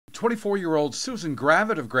24-year-old Susan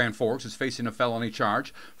Gravitt of Grand Forks is facing a felony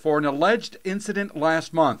charge for an alleged incident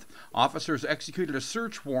last month. Officers executed a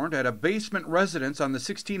search warrant at a basement residence on the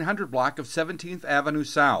 1600 block of 17th Avenue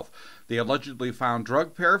South. They allegedly found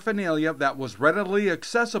drug paraphernalia that was readily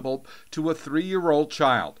accessible to a 3-year-old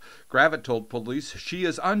child. Gravitt told police she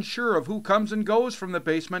is unsure of who comes and goes from the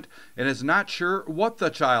basement and is not sure what the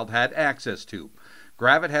child had access to.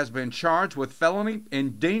 Gravitt has been charged with felony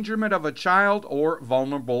endangerment of a child or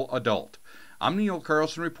vulnerable adult. I'm Neil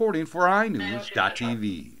Carlson reporting for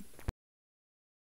iNewZ.TV.